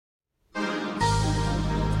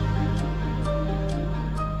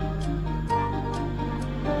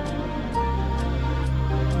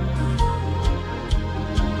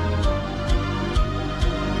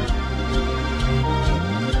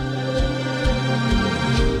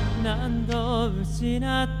何度失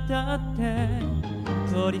ったって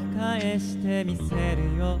取り返してみせ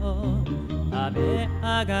るよ。雨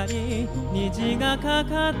上がり虹がか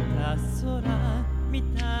かった空み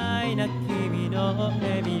たいな君の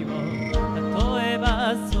笑みを、例え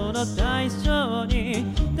ばその対象に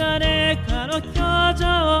誰かの表情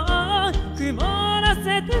を曇ら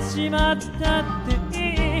せてしまったってい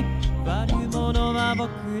い。悪者は僕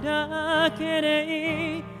だけ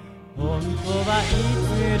でいい。本当はいつ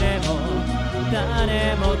でも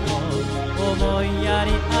誰もと思いや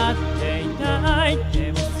り合っていたい。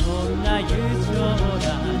でもそんな友情が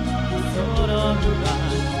その分は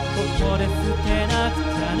ここで捨てなくち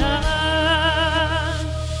ゃな。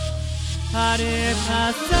遥か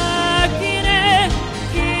先で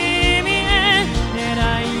君へ狙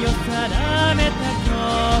いを定めた恐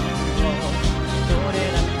怖をどれ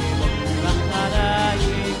だけ僕は払い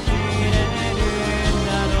きれるんだ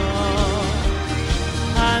ろう。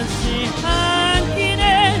半信半疑で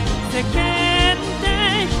世間で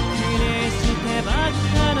気にしてばっ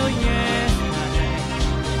かのイエスタデイ、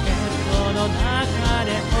ゲットの中で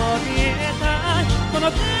怯えたこの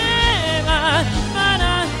手はまだ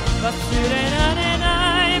忘れられな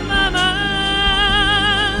いまま。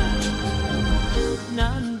何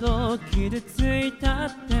度傷ついたっ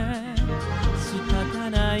て仕方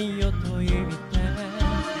ないよと言って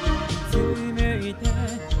紡いで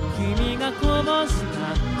君がこぼし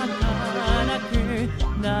た儚く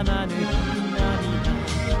生ぬるい涙、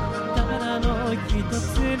ただの一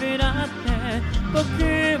粒だって僕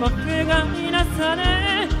も不甲斐なさで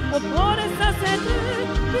溺れさせて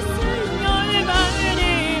犠牲を奪うに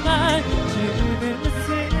は十分過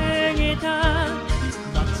ぎた。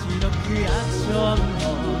街のクラクションも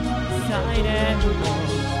サイレンも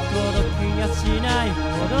届きやしないほ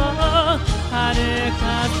ど遥か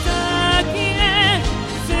先へ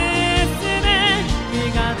進め。身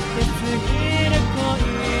勝手すぎる恋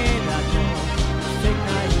だと世界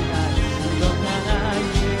が後ろから指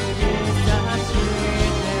さして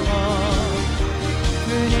も振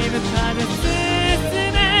り向かず進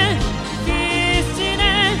め。必死で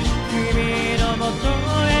君のもと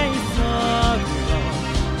へ急ぐの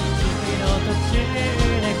時の途中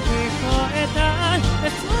で聞こえた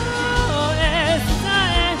SOS さ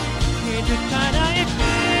え気づかないふ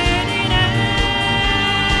りね。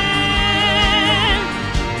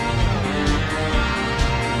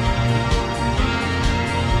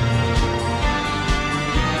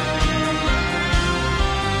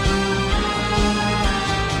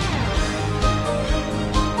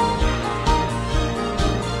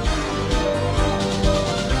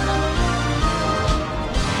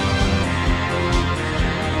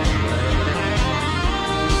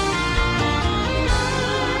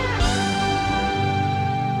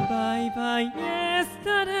イエス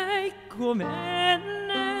タデイごめんね。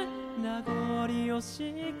名残惜し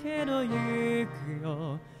いけど行く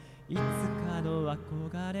よ。いつかの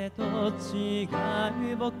憧れと違う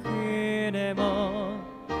僕でも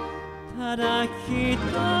ただ一人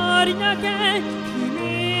だけ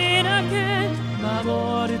君だけ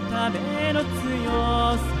守るための強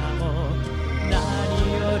さも何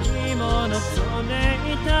よりも望んで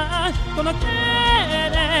いた。この手で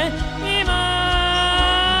今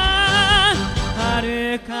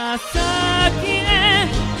遥か先へ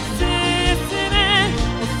進め。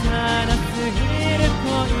幼すぎる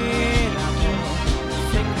恋だと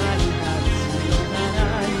世界が後ろから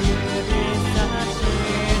指さして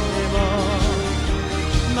も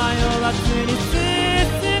迷わずに進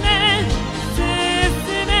め進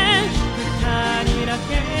め。二人だ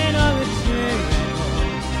けの宇宙へも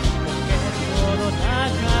ポケットの中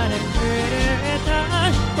で震えた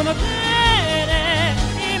この手で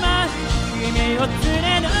今君を連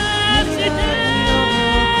れ出して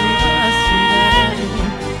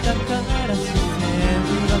だから視線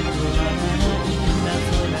は止まらない謎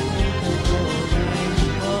なことが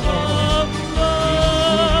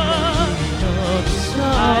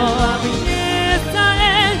I love youさえ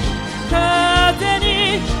風に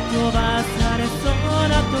飛ばされそう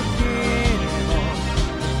な時でも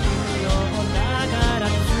君をながら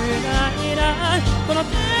繋いだこの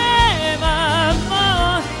手はも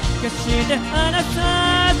う決して離さ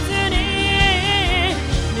ずに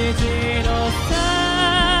虹の